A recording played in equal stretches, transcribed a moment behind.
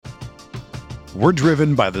We're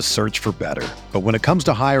driven by the search for better. But when it comes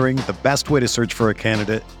to hiring, the best way to search for a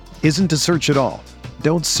candidate isn't to search at all.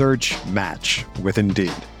 Don't search, match with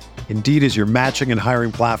Indeed. Indeed is your matching and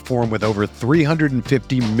hiring platform with over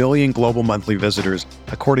 350 million global monthly visitors,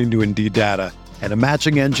 according to Indeed data, and a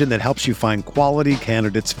matching engine that helps you find quality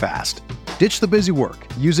candidates fast. Ditch the busy work.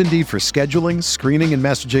 Use Indeed for scheduling, screening, and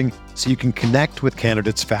messaging so you can connect with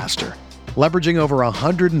candidates faster. Leveraging over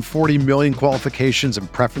 140 million qualifications and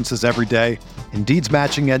preferences every day, Indeed's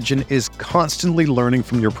matching engine is constantly learning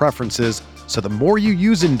from your preferences, so the more you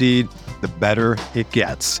use Indeed, the better it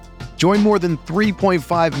gets. Join more than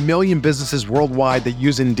 3.5 million businesses worldwide that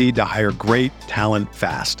use Indeed to hire great talent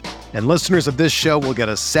fast. And listeners of this show will get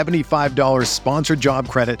a $75 sponsored job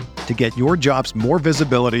credit to get your jobs more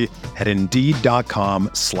visibility at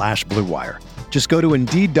Indeed.com/Blue Wire. Just go to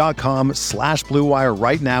Indeed.com/Blue Wire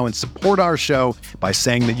right now and support our show by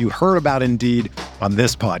saying that you heard about Indeed on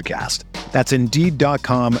this podcast. That's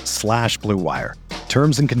Indeed.com/Blue Wire.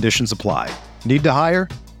 Terms and conditions apply. Need to hire?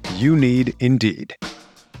 You need Indeed.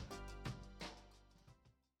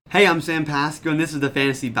 Hey, I'm Sam Pasco, and this is the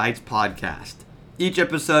Fantasy Bites podcast. Each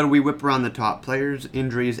episode, we whip around the top players,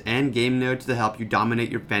 injuries, and game notes to help you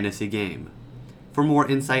dominate your fantasy game. For more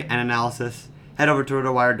insight and analysis, head over to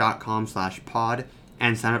rotowire.com/pod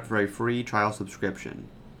and sign up for a free trial subscription.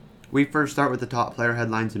 We first start with the top player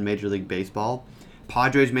headlines in Major League Baseball.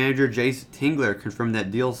 Padres manager Jace Tingler confirmed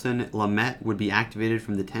that Dilson Lamet would be activated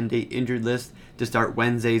from the 10-day injured list to start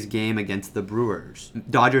Wednesday's game against the Brewers.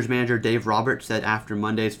 Dodgers manager Dave Roberts said after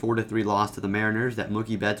Monday's 4-3 loss to the Mariners that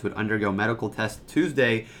Mookie Betts would undergo medical tests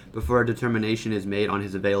Tuesday before a determination is made on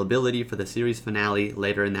his availability for the series finale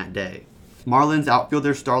later in that day. Marlins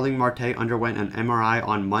outfielder Starling Marte underwent an MRI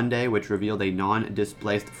on Monday, which revealed a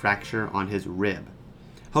non-displaced fracture on his rib.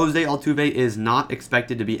 Jose Altuve is not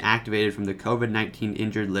expected to be activated from the COVID-19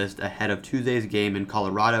 injured list ahead of Tuesday's game in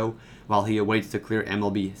Colorado while he awaits to clear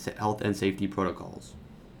MLB health and safety protocols.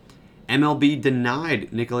 MLB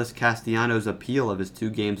denied Nicholas Castellanos' appeal of his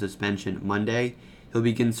 2-game suspension Monday. He'll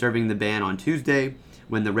begin serving the ban on Tuesday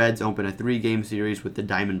when the Reds open a 3-game series with the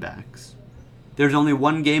Diamondbacks. There's only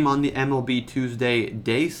one game on the MLB Tuesday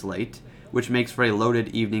day slate, which makes for a loaded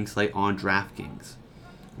evening slate on DraftKings.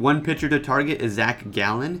 One pitcher to target is Zach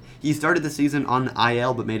Gallen. He started the season on the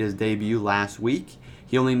IL but made his debut last week.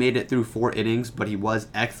 He only made it through 4 innings, but he was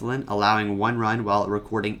excellent, allowing 1 run while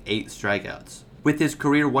recording 8 strikeouts. With his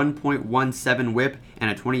career 1.17 whip and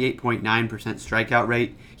a 28.9% strikeout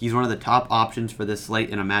rate, he's one of the top options for this slate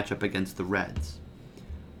in a matchup against the Reds.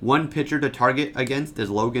 One pitcher to target against is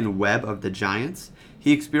Logan Webb of the Giants.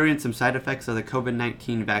 He experienced some side effects of the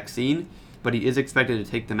COVID-19 vaccine, but he is expected to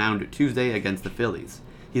take the mound Tuesday against the Phillies.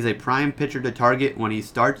 He's a prime pitcher to target when he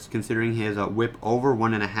starts, considering he has a whip over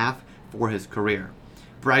 1.5 for his career.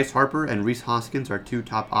 Bryce Harper and Rhys Hoskins are 2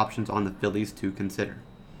 top options on the Phillies to consider.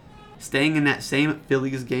 Staying in that same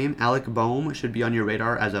Phillies game, Alec Boehm should be on your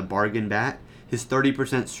radar as a bargain bat. His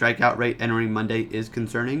 30% strikeout rate entering Monday is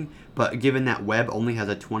concerning, but given that Webb only has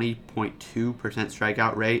a 20.2%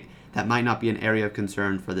 strikeout rate, that might not be an area of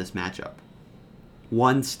concern for this matchup.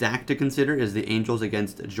 One stack to consider is the Angels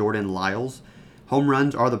against Jordan Lyles. Home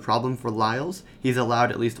runs are the problem for Lyles. He's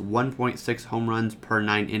allowed at least 1.6 home runs per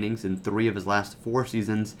 9 innings in 3 of his last 4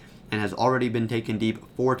 seasons and has already been taken deep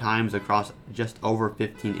 4 times across just over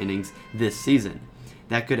 15 innings this season.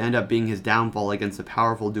 That could end up being his downfall against the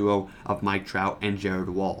powerful duo of Mike Trout and Jared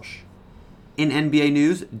Walsh. In NBA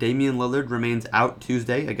news, Damian Lillard remains out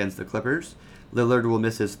Tuesday against the Clippers. Lillard will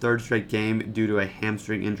miss his 3rd straight game due to a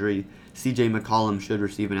hamstring injury. CJ McCollum should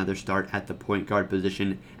receive another start at the point guard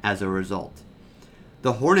position as a result.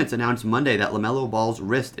 The Hornets announced Monday that LaMelo Ball's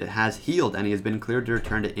wrist has healed and he has been cleared to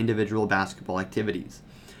return to individual basketball activities.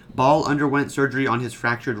 Ball underwent surgery on his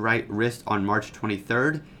fractured right wrist on March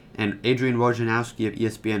 23rd, and Adrian Wojnarowski of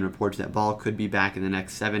ESPN reports that Ball could be back in the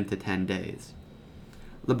next 7 to 10 days.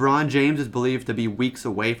 LeBron James is believed to be weeks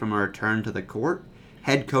away from a return to the court.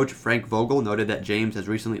 Head coach Frank Vogel noted that James has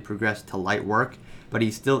recently progressed to light work, but he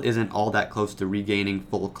still isn't all that close to regaining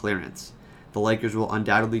full clearance. The Lakers will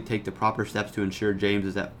undoubtedly take the proper steps to ensure James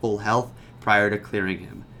is at full health prior to clearing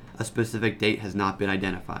him. A specific date has not been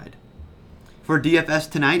identified. For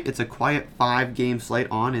DFS tonight, it's a quiet 5-game slate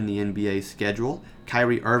on in the NBA schedule.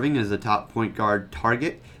 Kyrie Irving is the top point guard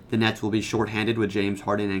target. The Nets will be shorthanded with James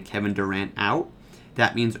Harden and Kevin Durant out.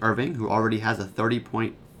 That means Irving, who already has a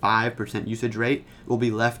 30.5% usage rate, will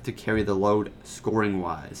be left to carry the load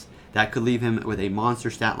scoring-wise. That could leave him with a monster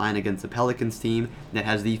stat line against the Pelicans team that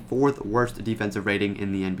has the 4th worst defensive rating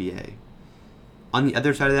in the NBA. On the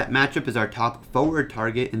other side of that matchup is our top forward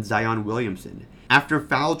target in Zion Williamson. After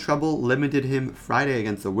foul trouble limited him Friday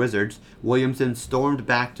against the Wizards, Williamson stormed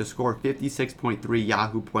back to score 56.3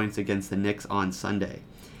 Yahoo points against the Knicks on Sunday.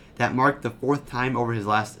 That marked the 4th time over his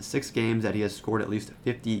last 6 games that he has scored at least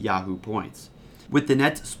 50 Yahoo points. With the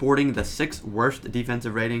Nets sporting the 6th worst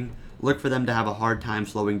defensive rating, look for them to have a hard time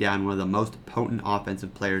slowing down one of the most potent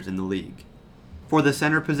offensive players in the league. For the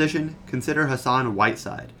center position, consider Hassan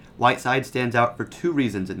Whiteside. Whiteside stands out for 2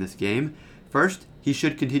 reasons in this game. First, he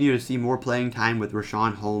should continue to see more playing time with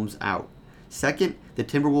Richaun Holmes out. Second, the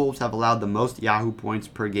Timberwolves have allowed the most Yahoo points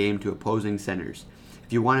per game to opposing centers.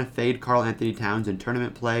 If you want to fade Karl Anthony Towns in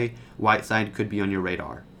tournament play, Whiteside could be on your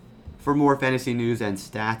radar. For more fantasy news and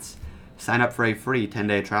stats, sign up for a free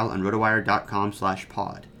 10-day trial on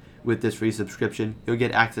rotowire.com/pod. With this free subscription, you'll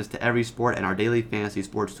get access to every sport and our daily fantasy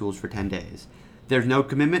sports tools for 10 days. There's no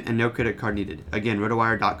commitment and no credit card needed. Again,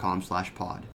 rotowire.com/pod.